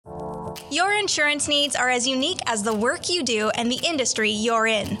Your insurance needs are as unique as the work you do and the industry you're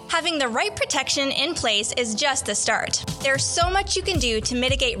in. Having the right protection in place is just the start. There's so much you can do to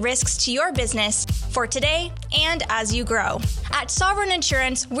mitigate risks to your business for today and as you grow. At Sovereign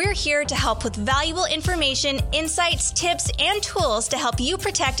Insurance, we're here to help with valuable information, insights, tips, and tools to help you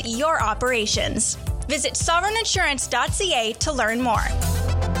protect your operations. Visit sovereigninsurance.ca to learn more.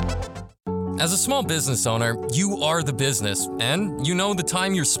 As a small business owner, you are the business, and you know the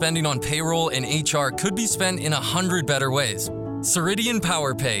time you're spending on payroll and HR could be spent in 100 better ways. Ceridian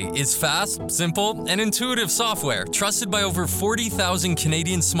PowerPay is fast, simple, and intuitive software trusted by over 40,000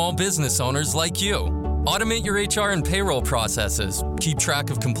 Canadian small business owners like you. Automate your HR and payroll processes, keep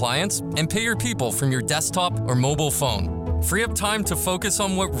track of compliance, and pay your people from your desktop or mobile phone. Free up time to focus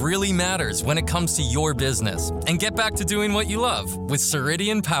on what really matters when it comes to your business, and get back to doing what you love with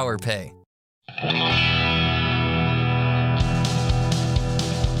Ceridian PowerPay.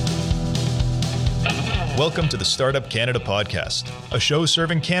 Welcome to the Startup Canada podcast, a show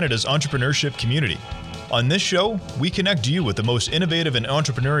serving Canada's entrepreneurship community. On this show, we connect you with the most innovative and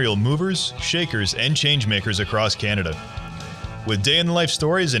entrepreneurial movers, shakers, and changemakers across Canada. With day-in-the-life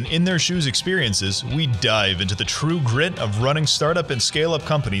stories and in-their-shoes experiences, we dive into the true grit of running startup and scale-up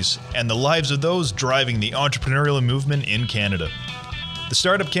companies and the lives of those driving the entrepreneurial movement in Canada. The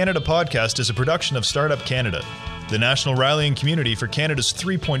Startup Canada podcast is a production of Startup Canada, the national rallying community for Canada's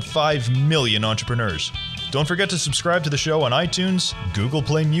 3.5 million entrepreneurs. Don't forget to subscribe to the show on iTunes, Google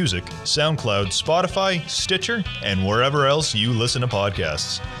Play Music, SoundCloud, Spotify, Stitcher, and wherever else you listen to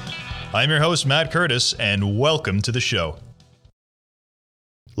podcasts. I'm your host, Matt Curtis, and welcome to the show.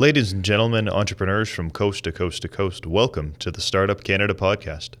 Ladies and gentlemen, entrepreneurs from coast to coast to coast, welcome to the Startup Canada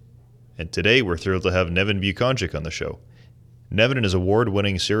podcast. And today we're thrilled to have Nevin Buconjic on the show. Nevin is an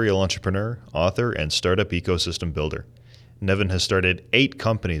award-winning serial entrepreneur, author, and startup ecosystem builder. Nevin has started 8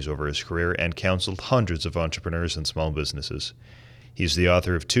 companies over his career and counseled hundreds of entrepreneurs and small businesses. He's the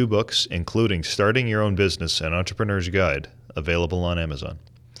author of 2 books, including Starting Your Own Business and Entrepreneur's Guide, available on Amazon.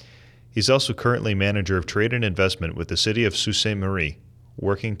 He's also currently manager of trade and investment with the city of Sault Ste. Marie,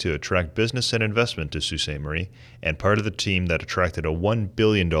 working to attract business and investment to Sault Ste. Marie, and part of the team that attracted a $1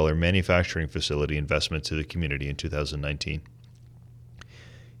 billion manufacturing facility investment to the community in 2019.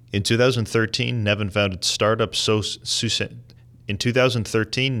 In 2013, Nevin founded Startup Sault Ste.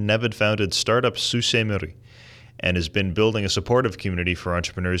 Marie and has been building a supportive community for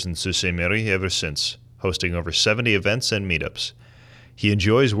entrepreneurs in Sault Ste. Marie ever since, hosting over 70 events and meetups. He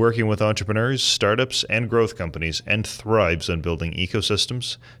enjoys working with entrepreneurs, startups, and growth companies, and thrives on building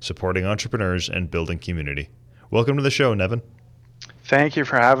ecosystems, supporting entrepreneurs, and building community. Welcome to the show, Nevin. Thank you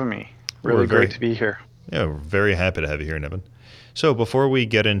for having me. Really great to be here. Yeah, we're very happy to have you here, Nevin. So before we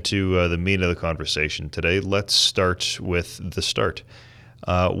get into the meat of the conversation today, let's start with the start.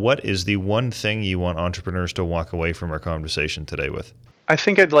 What is the one thing you want entrepreneurs to walk away from our conversation today with? I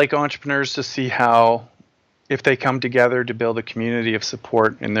think I'd like entrepreneurs to see how, if they come together to build a community of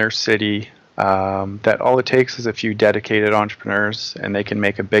support in their city, that all it takes is a few dedicated entrepreneurs and they can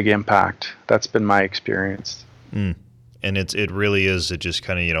make a big impact. That's been my experience. And it really is just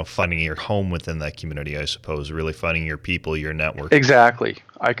kind of, finding your home within that community, I suppose, really finding your people, your network. Exactly.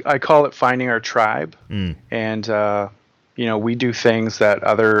 I call it finding our tribe. And, we do things that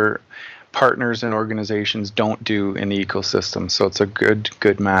other partners and organizations don't do in the ecosystem. So it's a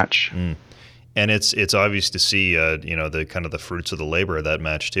good match. And it's obvious to see, the kind of the fruits of the labor of that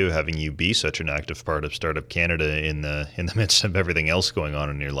match too, having you be such an active part of Startup Canada in the midst of everything else going on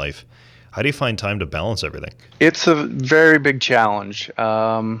in your life. How do you find time to balance everything? It's a very big challenge.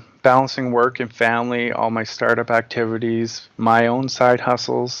 Balancing work and family, all my startup activities, my own side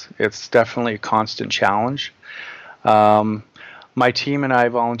hustles. It's definitely a constant challenge. My team and I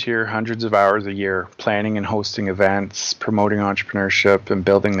volunteer hundreds of hours a year planning and hosting events, promoting entrepreneurship, and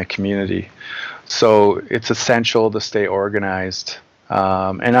building the community. So it's essential to stay organized.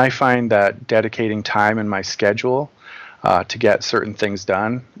 And I find that dedicating time in my schedule to get certain things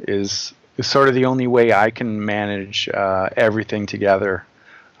done is sort of the only way I can manage everything together.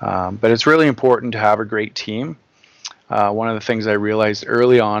 But it's really important to have a great team. One of the things I realized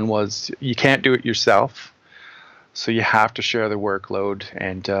early on was you can't do it yourself. So you have to share the workload,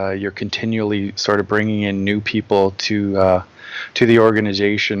 and you're continually sort of bringing in new people to the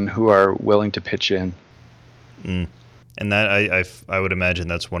organization who are willing to pitch in. And that I would imagine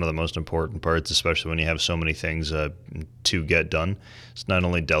that's one of the most important parts, especially when you have so many things to get done. It's not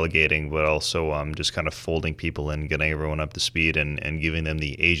only delegating, but also just kind of folding people in, getting everyone up to speed, and giving them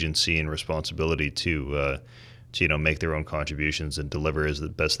the agency and responsibility to to make their own contributions and deliver as the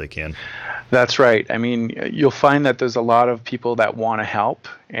best they can. That's right. I mean, you'll find that there's a lot of people that want to help,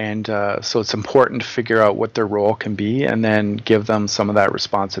 and so it's important to figure out what their role can be, and then give them some of that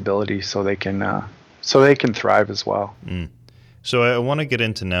responsibility so they can thrive as well. So I want to get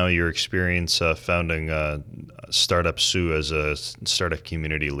into now your experience founding Startup Sioux as a startup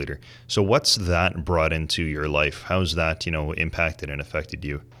community leader. So what's that brought into your life? How's that impacted and affected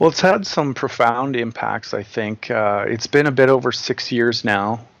you? Well, it's had some profound impacts, I think. It's been a bit over 6 years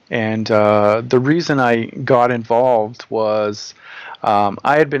now. And the reason I got involved was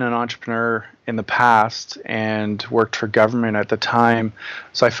I had been an entrepreneur in the past and worked for government at the time.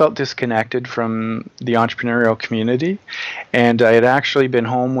 So I felt disconnected from the entrepreneurial community. And I had actually been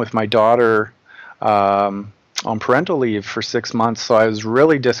home with my daughter on parental leave for 6 months. So I was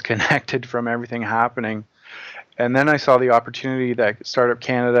really disconnected from everything happening. And then I saw the opportunity that Startup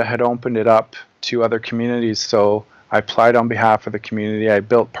Canada had opened it up to other communities. So I applied on behalf of the community. I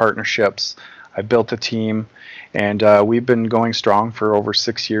built partnerships. I built a team. And we've been going strong for over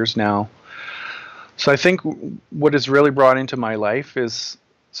 6 years now. So I think what has really brought into my life is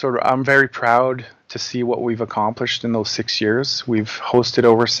I'm very proud to see what we've accomplished in those 6 years. We've hosted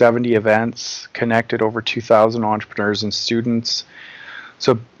over 70 events, connected over 2,000 entrepreneurs and students.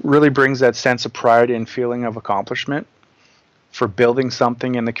 So it really brings that sense of pride and feeling of accomplishment for building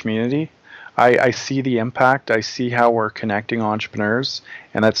something in the community. I see the impact. I see how we're connecting entrepreneurs,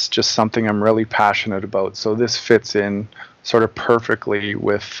 and that's just something I'm really passionate about. So this fits in sort of perfectly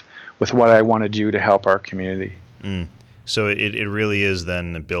with what I want to do to help our community. So it really is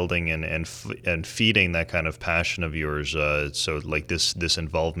then building and feeding that kind of passion of yours. So like this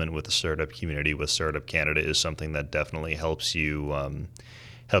involvement with the startup community, with Startup Canada, is something that definitely helps you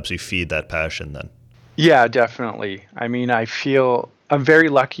feed that passion then. Yeah, definitely. I mean, I feel I'm very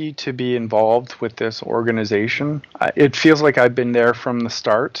lucky to be involved with this organization. It feels like I've been there from the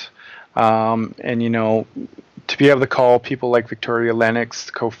start. And, to be able to call people like Victoria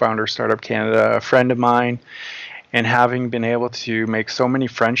Lennox, co-founder of Startup Canada, a friend of mine, and having been able to make so many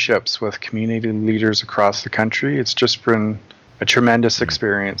friendships with community leaders across the country, it's just been a tremendous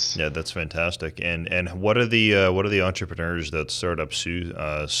experience. Yeah, that's fantastic. And what are the entrepreneurs that Startup Sioux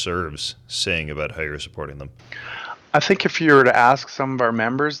serves saying about how you're supporting them? I think if you were to ask some of our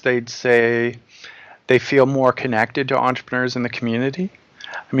members, they'd say they feel more connected to entrepreneurs in the community.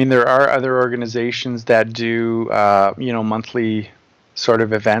 I mean, there are other organizations that do, monthly sort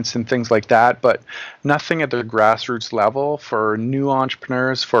of events and things like that, but nothing at the grassroots level for new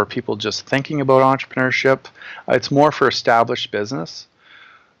entrepreneurs, for people just thinking about entrepreneurship. It's more for established business.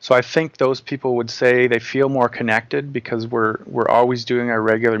 So I think those people would say they feel more connected because we're always doing our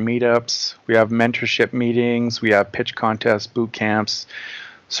regular meetups. We have mentorship meetings. We have pitch contests, boot camps,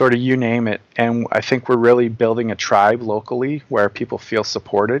 sort of you name it. And I think we're really building a tribe locally where people feel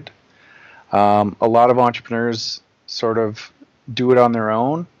supported. A lot of entrepreneurs sort of do it on their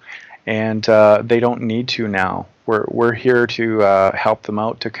own, and they don't need to now. We're here to help them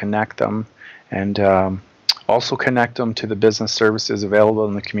out, to connect them, and also connect them to the business services available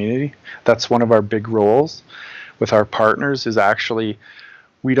in the community. That's one of our big roles with our partners, is actually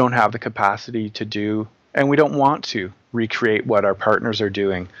we don't have the capacity to do, and we don't want to recreate what our partners are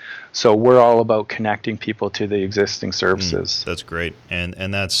doing. So we're all about connecting people to the existing services. That's great,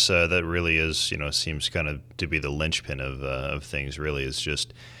 and that's that really is seems kind of to be the linchpin of things. Really, is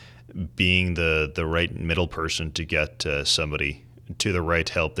just being the right middle person to get somebody to the right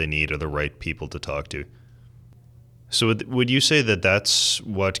help they need or the right people to talk to. So would you say that that's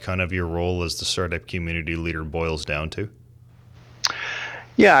what kind of your role as the startup community leader boils down to?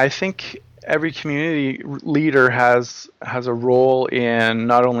 Yeah, I think every community leader has a role in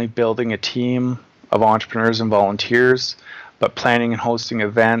not only building a team of entrepreneurs and volunteers, but planning and hosting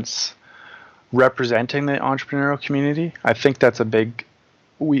events, representing the entrepreneurial community. I think that's a big,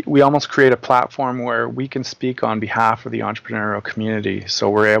 we almost create a platform where we can speak on behalf of the entrepreneurial community. So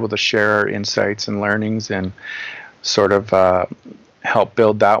we're able to share our insights and learnings and sort of help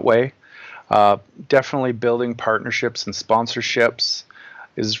build that way. Definitely building partnerships and sponsorships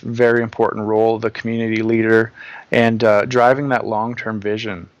is a very important role of the community leader, and driving that long-term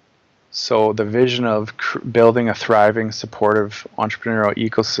vision. So the vision of building a thriving, supportive entrepreneurial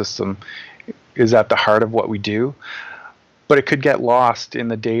ecosystem is at the heart of what we do, but it could get lost in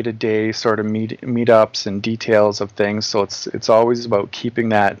the day-to-day sort of meetups and details of things. So it's always about keeping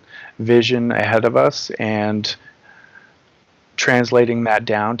that vision ahead of us and translating that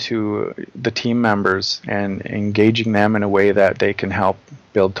down to the team members and engaging them in a way that they can help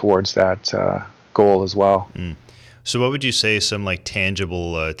build towards that goal as well. So what would you say some like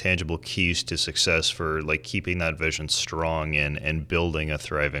tangible keys to success for like keeping that vision strong and building a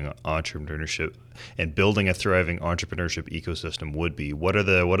thriving entrepreneurship ecosystem would be? What are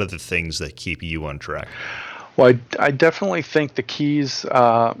the things that keep you on track? Well, I definitely think the keys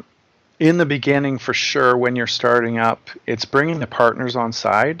in the beginning, for sure, when you're starting up, it's bringing the partners on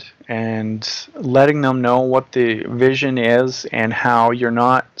side and letting them know what the vision is and how you're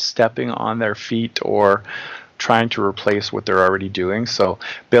not stepping on their feet or trying to replace what they're already doing. So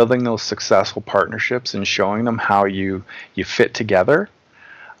building those successful partnerships and showing them how you fit together.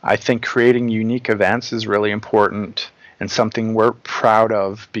 I think creating unique events is really important and something we're proud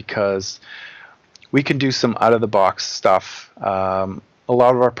of because we can do some out-of-the-box stuff. A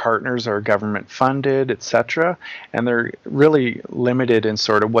lot of our partners are government funded, etc., and they're really limited in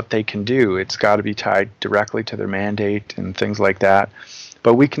sort of what they can do. It's got to be tied directly to their mandate and things like that.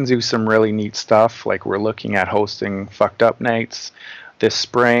 But we can do some really neat stuff, like we're looking at hosting Fucked Up Nights this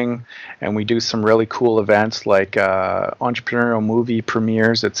spring, and we do some really cool events like entrepreneurial movie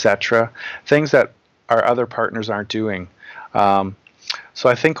premieres, etc., things that our other partners aren't doing. So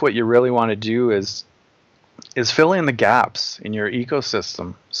I think what you really want to do is fill in the gaps in your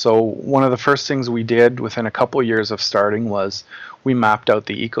ecosystem. So one of the first things we did within a couple years of starting was we mapped out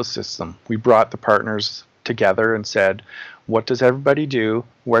the ecosystem. We brought the partners together and said, what does everybody do?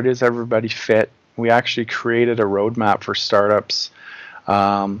 Where does everybody fit? We actually created a roadmap for startups,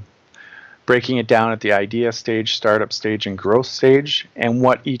 breaking it down at the idea stage, startup stage, and growth stage, and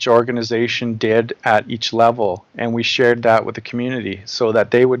what each organization did at each level. And we shared that with the community so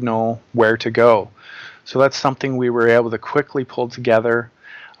that they would know where to go. So that's something we were able to quickly pull together.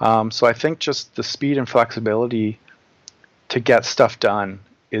 So I think just the speed and flexibility to get stuff done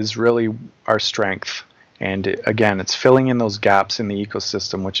is really our strength. And again, it's filling in those gaps in the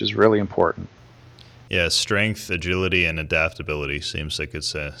ecosystem, which is really important. Yeah, strength, agility, and adaptability seems like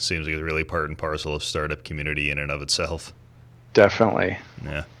it's really part and parcel of startup community in and of itself. Definitely.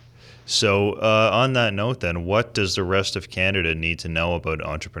 Yeah. So on that note, then, what does the rest of Canada need to know about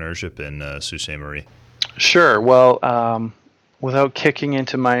entrepreneurship in Sault Ste. Marie? Sure. Well, without kicking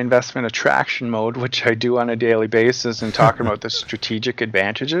into my investment attraction mode, which I do on a daily basis, and talking about the strategic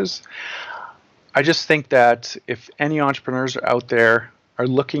advantages, I just think that if any entrepreneurs are out there are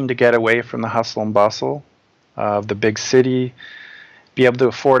looking to get away from the hustle and bustle of the big city, be able to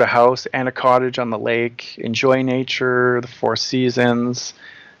afford a house and a cottage on the lake, enjoy nature, the four seasons,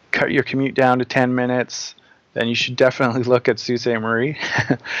 cut your commute down to 10 minutes, then you should definitely look at Sault Ste. Marie.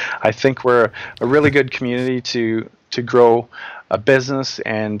 I think we're a really good community to grow a business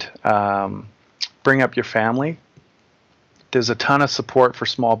and bring up your family. There's a ton of support for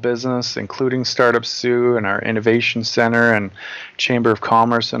small business, including Startup Sioux and our Innovation Center and Chamber of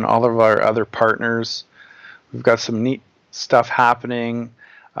Commerce and all of our other partners. We've got some neat stuff happening.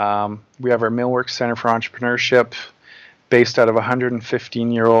 We have our Millwork Center for Entrepreneurship, based out of a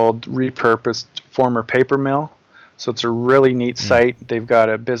 115-year-old repurposed former paper mill. So it's a really neat site. They've got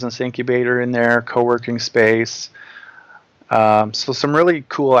a business incubator in there, co-working space. So some really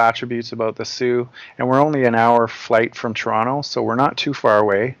cool attributes about the Sioux. And we're only an hour flight from Toronto, so we're not too far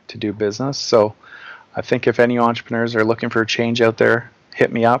away to do business. So I think if any entrepreneurs are looking for a change out there,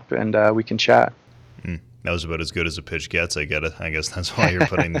 hit me up and we can chat. That was about as good as a pitch gets. I get it. I guess that's why you're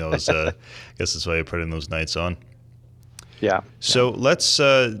putting those. Those nights on. Yeah. So let's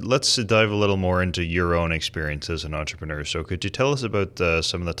dive a little more into your own experience as an entrepreneur. So could you tell us about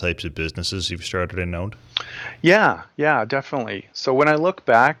some of the types of businesses you've started and owned? Yeah, definitely. So when I look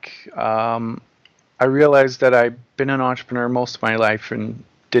back, I realized that I've been an entrepreneur most of my life and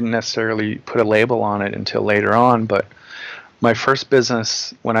didn't necessarily put a label on it until later on. But my first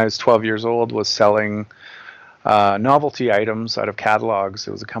business when I was 12 years old was selling novelty items out of catalogs.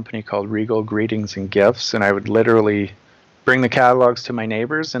 It was a company called Regal Greetings and Gifts, and I would literally bring the catalogs to my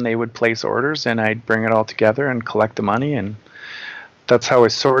neighbors and they would place orders and I'd bring it all together and collect the money, and that's how I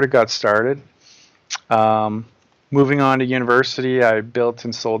sort of got started. Moving on to university, I built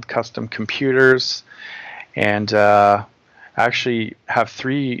and sold custom computers and actually have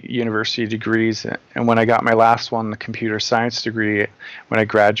 3 university degrees, and when I got my last one, the computer science degree, when I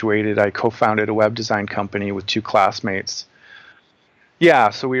graduated, I co-founded a web design company with 2 classmates.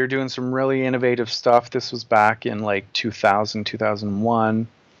 Yeah, so we were doing some really innovative stuff. This was back in like 2000, 2001.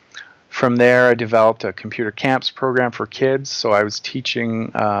 From there, I developed a computer camps program for kids. So I was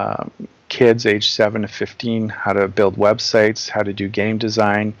teaching kids aged 7 to 15 how to build websites, how to do game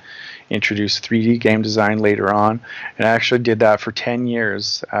design, introduce 3D game design later on. And I actually did that for 10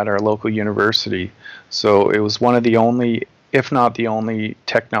 years at our local university. So it was one of the only if not the only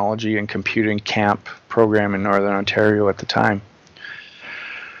technology and computing camp program in Northern Ontario at the time.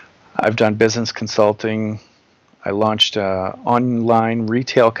 I've done business consulting. I launched an online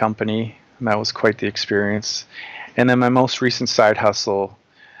retail company, and that was quite the experience. And then my most recent side hustle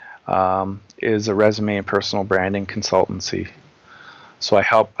is a resume and personal branding consultancy. So I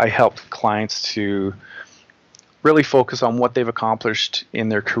help clients to really focus on what they've accomplished in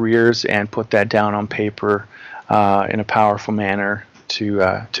their careers and put that down on paper in a powerful manner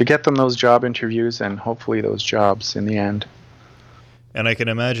to get them those job interviews and hopefully those jobs in the end. And I can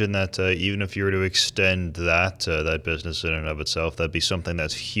imagine that even if you were to extend that business in and of itself, that'd be something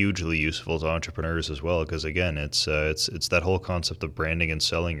that's hugely useful to entrepreneurs as well. Because again, it's that whole concept of branding and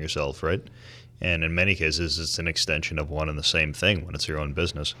selling yourself, right? And in many cases, it's an extension of one and the same thing when it's your own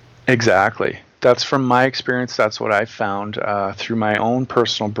business. Exactly. That's from my experience. That's what I found through my own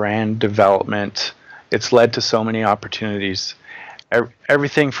personal brand development. It's led to so many opportunities.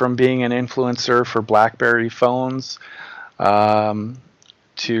 Everything from being an influencer for BlackBerry phones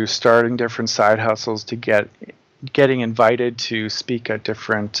to starting different side hustles to getting invited to speak at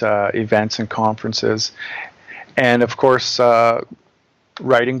different events and conferences, and of course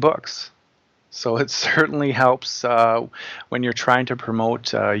writing books. So it certainly helps when you're trying to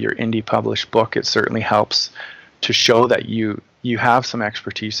promote your indie published book. It certainly helps to show that you have some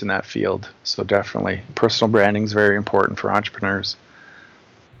expertise in that field. So definitely personal branding is very important for entrepreneurs.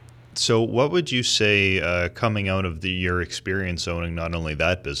 So what would you say, coming out of your experience owning not only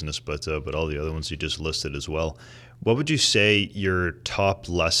that business, but all the other ones you just listed as well, what would you say your top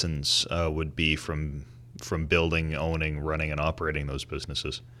lessons would be from building, owning, running, and operating those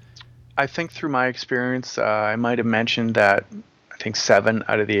businesses? I think through my experience, I might have mentioned that I think 7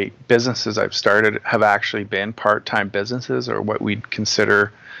 out of the 8 businesses I've started have actually been part-time businesses, or what we'd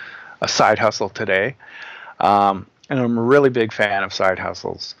consider a side hustle today. And I'm a really big fan of side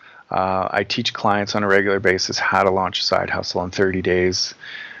hustles. I teach clients on a regular basis how to launch a side hustle in 30 days.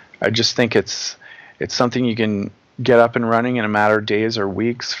 I just think it's something you can get up and running in a matter of days or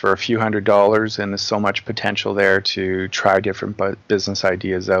weeks for a few $100s, and there's so much potential there to try different business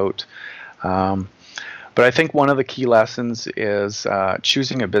ideas out. But I think one of the key lessons is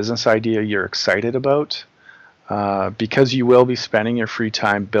choosing a business idea you're excited about, because you will be spending your free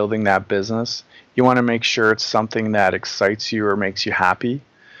time building that business. You want to make sure it's something that excites you or makes you happy.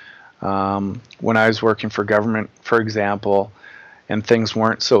 When I was working for government, for example, and things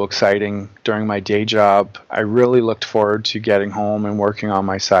weren't so exciting during my day job, I really looked forward to getting home and working on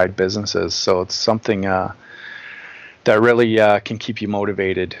my side businesses. So it's something that really can keep you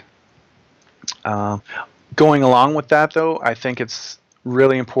motivated. Going along with that, though, I think it's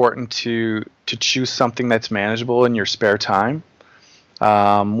really important to choose something that's manageable in your spare time.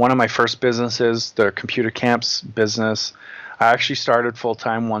 One of my first businesses, the computer camps business, I actually started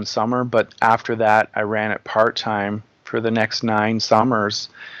full-time one summer, but after that I ran it part-time for the next 9 summers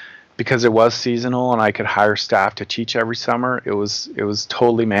because it was seasonal and I could hire staff to teach every summer. It was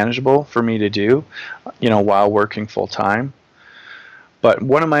totally manageable for me to do, while working full-time. But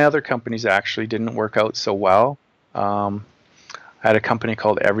one of my other companies actually didn't work out so well. I had a company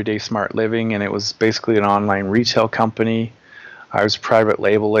called Everyday Smart Living, and it was basically an online retail company. I was private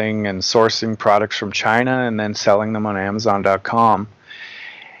labeling and sourcing products from China and then selling them on Amazon.com.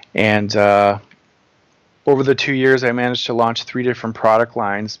 And over the 2 years, I managed to launch 3 different product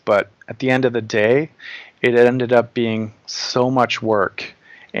lines. But at the end of the day, it ended up being so much work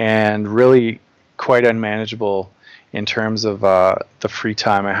and really quite unmanageable in terms of the free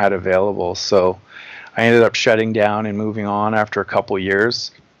time I had available. So I ended up shutting down and moving on after a couple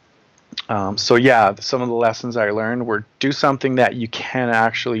years. So yeah, some of the lessons I learned were do something that you can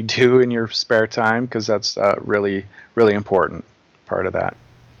actually do in your spare time, because that's really, really important part of that.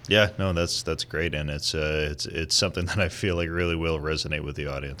 Yeah, no, that's great, and it's something that I feel like really will resonate with the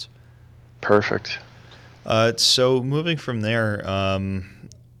audience. Perfect. So moving from there,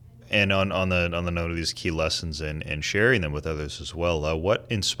 and on the note of these key lessons and sharing them with others as well, what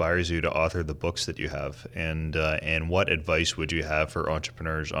inspires you to author the books that you have, and what advice would you have for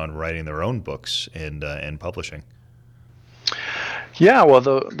entrepreneurs on writing their own books and publishing? Yeah, well,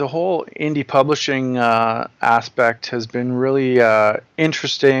 the whole indie publishing aspect has been really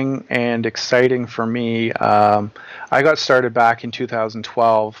interesting and exciting for me. I got started back in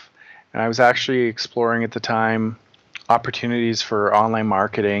 2012, and I was actually exploring at the time opportunities for online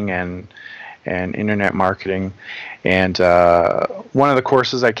marketing and internet marketing. And one of the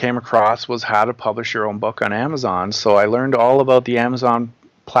courses I came across was how to publish your own book on Amazon. So I learned all about the Amazon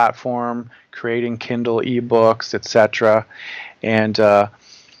platform, creating Kindle ebooks, etc. And I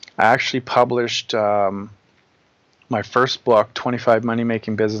actually published my first book, 25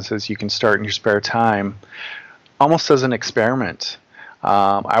 Money-Making Businesses You Can Start in Your Spare Time, almost as an experiment.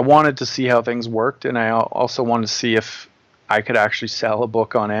 I wanted to see how things worked, and I also wanted to see if I could actually sell a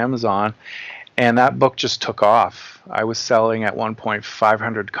book on Amazon. And that book just took off. I was selling at one point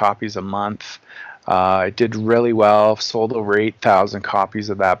 500 copies a month. It did really well, sold over 8,000 copies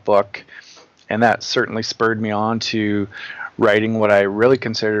of that book. And that certainly spurred me on to writing what I really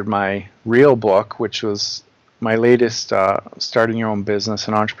considered my real book, which was my latest Starting Your Own Business,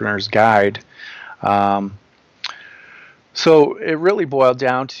 an Entrepreneur's Guide. So it really boiled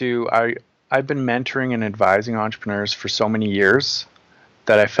down to I've been mentoring and advising entrepreneurs for so many years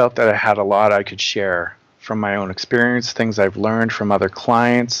that I felt that I had a lot I could share from my own experience, things I've learned from other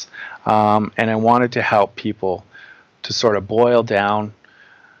clients, and I wanted to help people to sort of boil down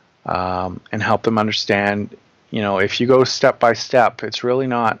and help them understand, if you go step by step, it's really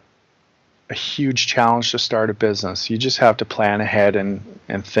not a huge challenge to start a business. You just have to plan ahead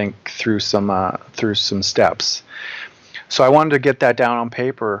and think through some steps. So I wanted to get that down on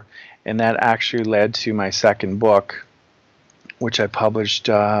paper, and that actually led to my second book, which I published,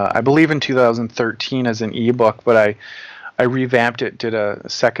 I believe in 2013 as an ebook, but I revamped it, did a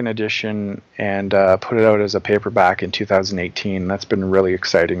second edition, and put it out as a paperback in 2018. That's been a really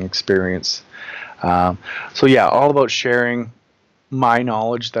exciting experience. So yeah, all about sharing my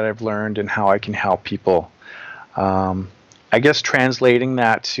knowledge that I've learned and how I can help people. I guess translating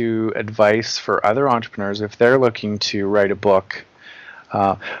that to advice for other entrepreneurs, if they're looking to write a book,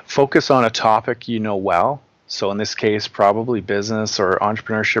 focus on a topic you know well. So in this case, probably business or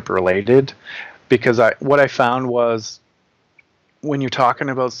entrepreneurship related, because what I found was when you're talking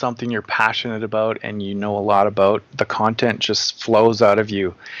about something you're passionate about and you know a lot about, the content just flows out of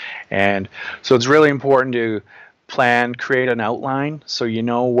you. And so it's really important to create an outline so you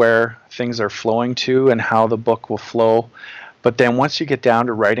know where things are flowing to and how the book will flow. But then once you get down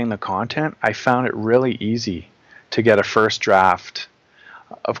to writing the content, I found it really easy to get a first draft.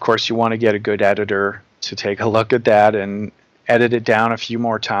 Of course, you want to get a good editor to take a look at that and edit it down a few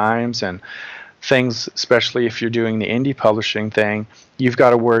more times. And things, especially if you're doing the indie publishing thing, you've got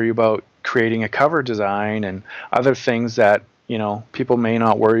to worry about creating a cover design and other things that, people may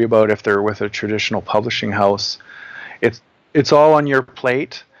not worry about if they're with a traditional publishing house. It's all on your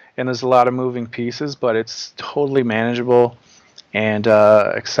plate, and there's a lot of moving pieces, but it's totally manageable and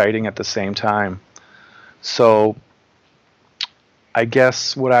exciting at the same time. So I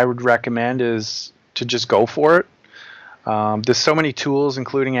guess what I would recommend is to just go for it. There's so many tools,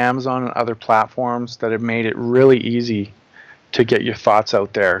 including Amazon and other platforms, that have made it really easy to get your thoughts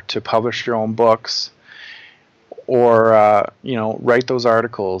out there, to publish your own books, or write those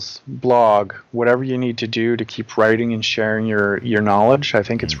articles, blog, whatever you need to do to keep writing and sharing your knowledge. I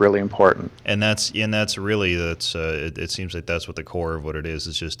think it's really important. And that's really it seems like that's what the core of what it is.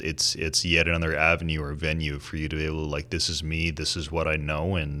 It's just it's yet another avenue or venue for you to be able to, this is me, this is what I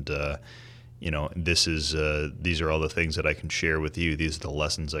know, and this is these are all the things that I can share with you. These are the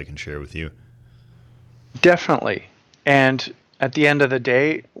lessons I can share with you. Definitely. And at the end of the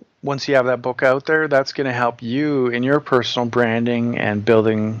day, once you have that book out there, that's going to help you in your personal branding and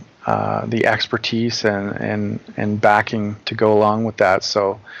building the expertise and backing to go along with that.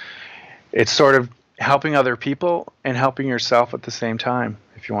 So it's sort of helping other people and helping yourself at the same time,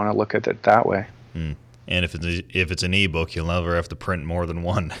 if you want to look at it that way. And if it's an ebook, you'll never have to print more than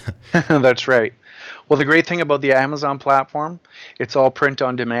one. That's right. Well, the great thing about the Amazon platform, it's all print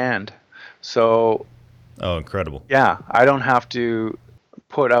on demand. So, oh, incredible. Yeah, I don't have to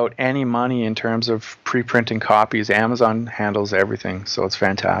put out any money in terms of pre-printing copies. Amazon handles everything, so it's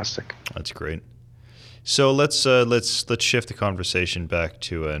fantastic. That's great. So let's shift the conversation back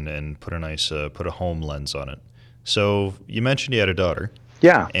to and put a home lens on it. So you mentioned you had a daughter.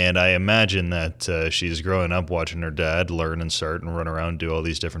 Yeah. And I imagine that she's growing up watching her dad learn and start and run around and do all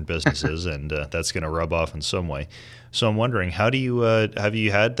these different businesses, and that's going to rub off in some way. So I'm wondering, how do you have you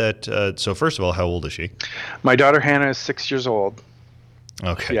had that? So first of all, how old is she? My daughter Hannah is 6 years old.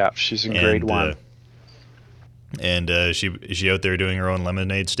 Okay. Yeah, she's in grade 1. Is she out there doing her own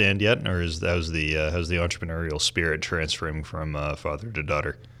lemonade stand yet, or how's the entrepreneurial spirit transferring from father to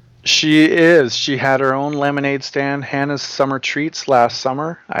daughter? She is. She had her own lemonade stand, Hannah's Summer Treats, last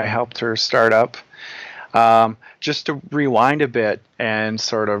summer. I helped her start up. Just to rewind a bit and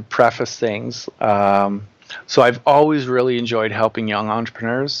sort of preface things. So I've always really enjoyed helping young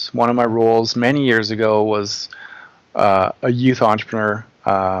entrepreneurs. One of my roles many years ago was a youth entrepreneur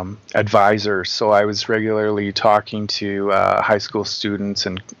advisor. So I was regularly talking to high school students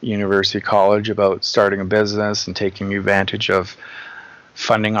and university college about starting a business and taking advantage of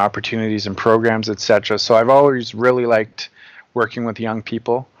funding opportunities and programs, etc. So I've always really liked working with young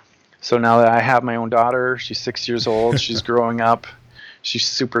people. So now that I have my own daughter, she's 6 years old, she's growing up, she's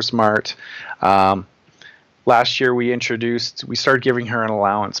super smart. Last year we started giving her an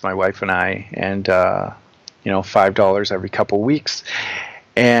allowance, my wife and I, and $5 every couple weeks.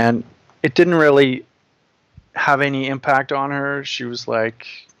 And it didn't really have any impact on her. She was like,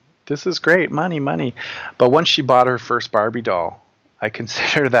 this is great, money. But once she bought her first Barbie doll, I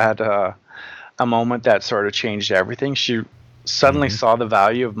consider that a moment that sort of changed everything. She suddenly saw the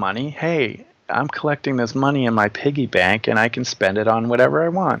value of money. Hey, I'm collecting this money in my piggy bank and I can spend it on whatever I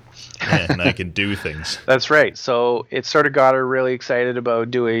want. And I can do things. That's right. So it sort of got her really excited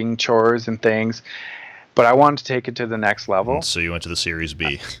about doing chores and things. But I wanted to take it to the next level. And so you went to the Series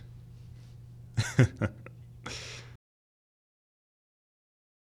B.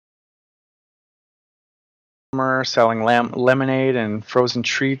 Selling lemonade and frozen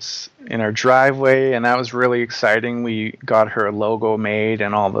treats in our driveway, and that was really exciting. We got her a logo made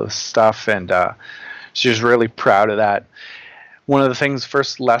and all the stuff, and she was really proud of that. One of the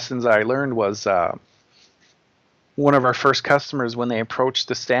first lessons I learned was one of our first customers, when they approached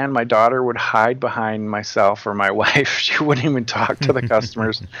the stand, my daughter would hide behind myself or my wife. She wouldn't even talk to the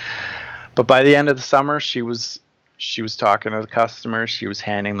customers. But by the end of the summer, she was talking to the customers. She was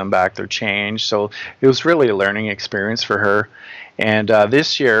handing them back their change. So it was really a learning experience for her. And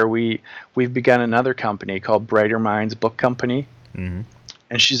this year we've begun another company called Brighter Minds Book Company. Mm-hmm.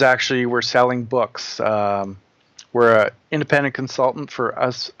 And we're selling books. We're an independent consultant for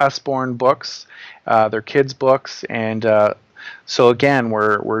Usborne books. They're kids' books. And so again,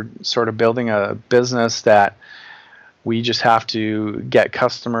 we're sort of building a business that we just have to get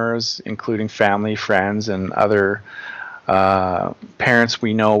customers, including family, friends, and other parents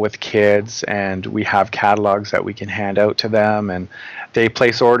we know with kids, and we have catalogs that we can hand out to them, and they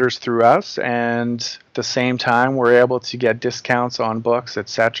place orders through us, and at the same time we're able to get discounts on books,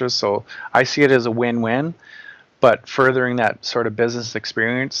 etc. So I see it as a win-win, but furthering that sort of business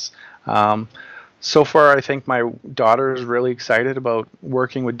experience. So far, I think my daughter is really excited about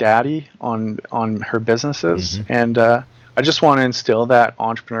working with Daddy on her businesses, and I just want to instill that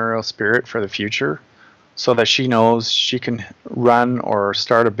entrepreneurial spirit for the future, so that she knows she can run or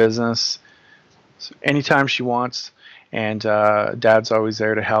start a business anytime she wants, and Dad's always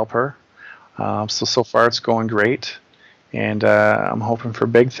there to help her. So far, it's going great, and I'm hoping for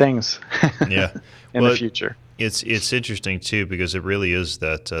big things. Yeah, in the future. It's interesting too, because it really is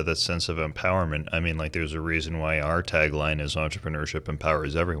that sense of empowerment. I mean, like, there's a reason why our tagline is "Entrepreneurship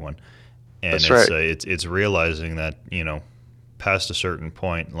empowers everyone," and That's right. It's realizing that, past a certain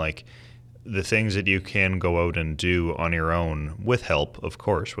point, like, the things that you can go out and do on your own, with help, of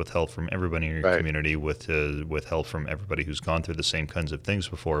course, with help from everybody in your community, with help from everybody who's gone through the same kinds of things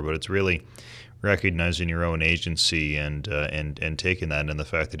before. But it's really recognizing your own agency and taking that, and the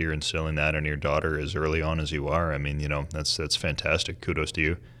fact that you're instilling that in your daughter as early on as you are. I mean, that's fantastic. Kudos to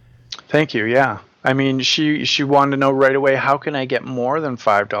you. Thank you. Yeah. I mean, she wanted to know right away, how can I get more than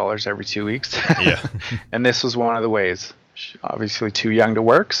 $5 every 2 weeks? Yeah. And this was one of the ways. She's obviously too young to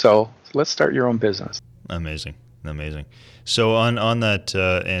work, so let's start your own business. Amazing. So on that,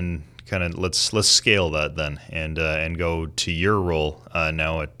 and kind of let's scale that then, and go to your role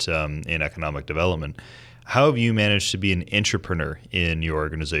now in economic development. How have you managed to be an entrepreneur in your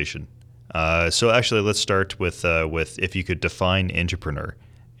organization? So actually, let's start with if you could define entrepreneur,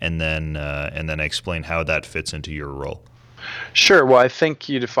 and then explain how that fits into your role. Sure. Well, I think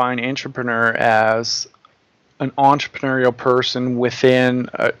you define entrepreneur as an entrepreneurial person within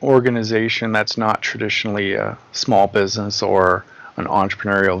an organization that's not traditionally a small business or an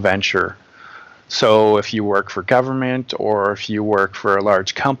entrepreneurial venture. So if you work for government, or if you work for a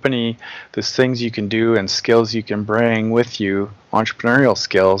large company, there's things you can do and skills you can bring with you, entrepreneurial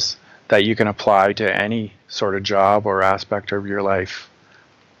skills, that you can apply to any sort of job or aspect of your life.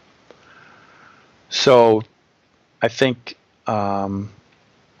 So I think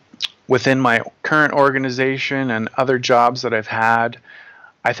within my current organization and other jobs that I've had,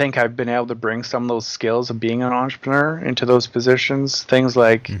 I think I've been able to bring some of those skills of being an entrepreneur into those positions. Things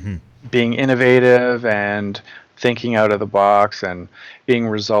like being innovative and thinking out of the box and being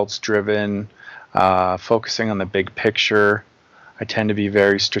results driven, focusing on the big picture. I tend to be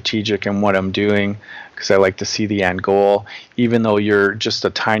very strategic in what I'm doing because I like to see the end goal, even though you're just a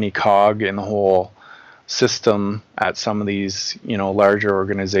tiny cog in the whole system at some of these, larger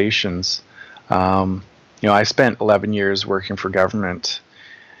organizations. I spent 11 years working for government,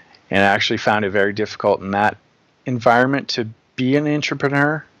 and I actually found it very difficult in that environment to be an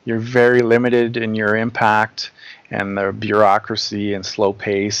entrepreneur You're very limited in your impact, and the bureaucracy and slow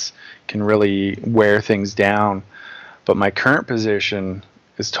pace can really wear things down. But my current position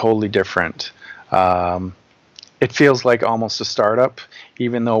is totally different. It feels like almost a startup,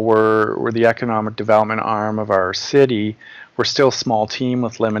 even though we're the economic development arm of our city. We're still a small team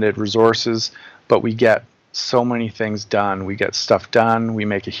with limited resources, but we get so many things done. We get stuff done. We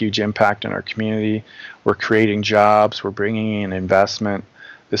make a huge impact in our community. We're creating jobs. We're bringing in investment.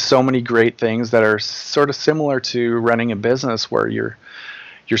 There's so many great things that are sort of similar to running a business, where you're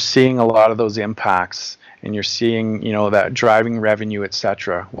seeing a lot of those impacts, and you're seeing, that driving revenue,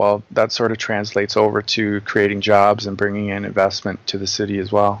 etc. Well, that sort of translates over to creating jobs and bringing in investment to the city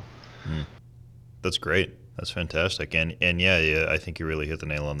as well. That's great. That's fantastic. And yeah, I think you really hit the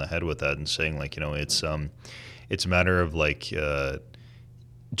nail on the head with that, and saying, like, it's a matter of, like,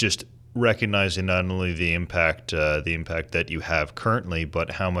 just recognizing not only the impact that you have currently,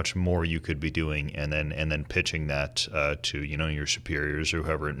 but how much more you could be doing, and then pitching that to your superiors or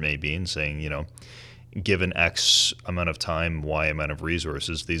whoever it may be, and saying, given X amount of time, Y amount of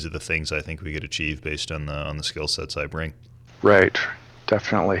resources, these are the things I think we could achieve based on the skill sets I bring. Right,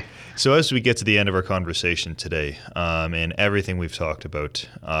 definitely. So as we get to the end of our conversation today, and everything we've talked about,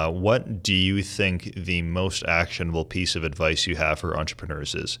 what do you think the most actionable piece of advice you have for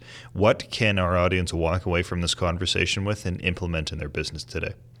entrepreneurs is? What can our audience walk away from this conversation with and implement in their business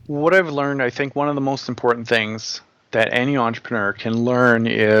today? What I've learned, I think one of the most important things that any entrepreneur can learn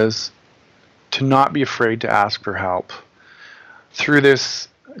is to not be afraid to ask for help. Through this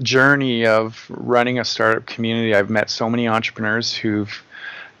journey of running a startup community, I've met so many entrepreneurs who've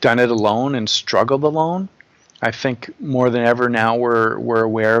done it alone and struggled alone. I think more than ever now we're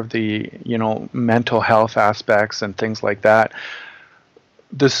aware of the mental health aspects and things like that.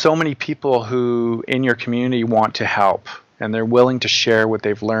 There's so many people who in your community want to help, and they're willing to share what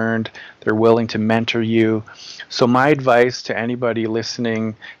they've learned. They're willing to mentor you. So my advice to anybody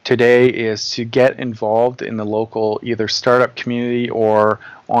listening today is to get involved in the local either startup community or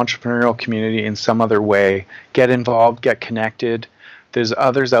entrepreneurial community in some other way. Get involved, get connected. There's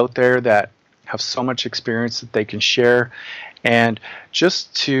others out there that have so much experience that they can share. And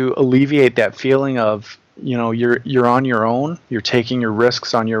just to alleviate that feeling of, you're on your own, you're taking your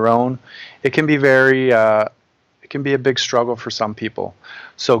risks on your own, it can be a big struggle for some people.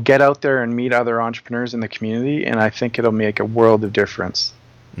 So get out there and meet other entrepreneurs in the community, and I think it'll make a world of difference.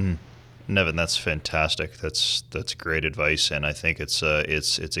 Nevin, that's fantastic. That's great advice, and I think it's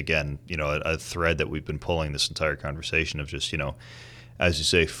again, a thread that we've been pulling this entire conversation of just, as you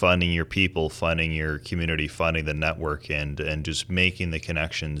say, finding your people, finding your community, finding the network, and just making the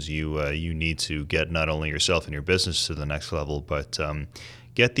connections you need to get not only yourself and your business to the next level, but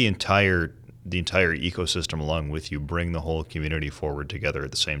get the entire ecosystem along with you, bring the whole community forward together at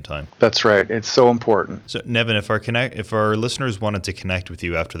the same time. That's right. It's so important. So Nevin, if our listeners wanted to connect with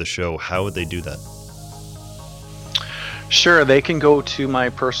you after the show, how would they do that? Sure, they can go to my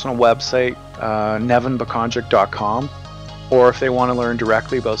personal website, nevinbuconjic.com, or if they want to learn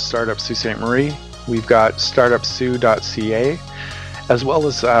directly about Startup Sault Ste. Marie, we've got startupsault.ca, as well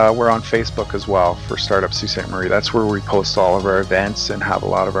as we're on Facebook as well for Startup Sault Ste. Marie. That's where we post all of our events and have a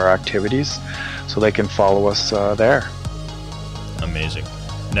lot of our activities, so they can follow us there. Amazing.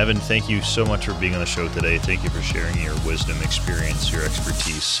 Nevin, thank you so much for being on the show today. Thank you for sharing your wisdom, experience, your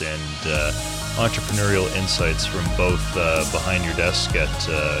expertise, and entrepreneurial insights from both behind your desk at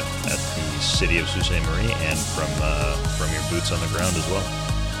the city of Sault Ste. Marie and from your boots on the ground as well.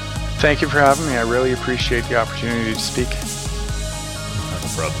 Thank you for having me. I really appreciate the opportunity to speak. No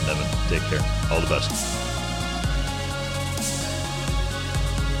problem, Nevin. Take care. All the best.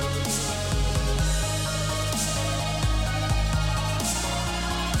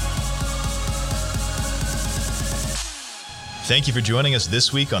 Thank you for joining us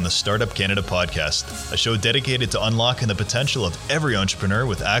this week on the Startup Canada podcast, a show dedicated to unlocking the potential of every entrepreneur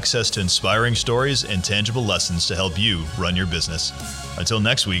with access to inspiring stories and tangible lessons to help you run your business. Until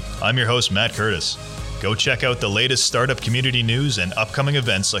next week, I'm your host, Matt Curtis. Go check out the latest startup community news and upcoming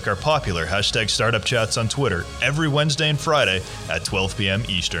events like our popular #StartupChats on Twitter every Wednesday and Friday at 12 p.m.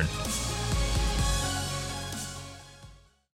 Eastern.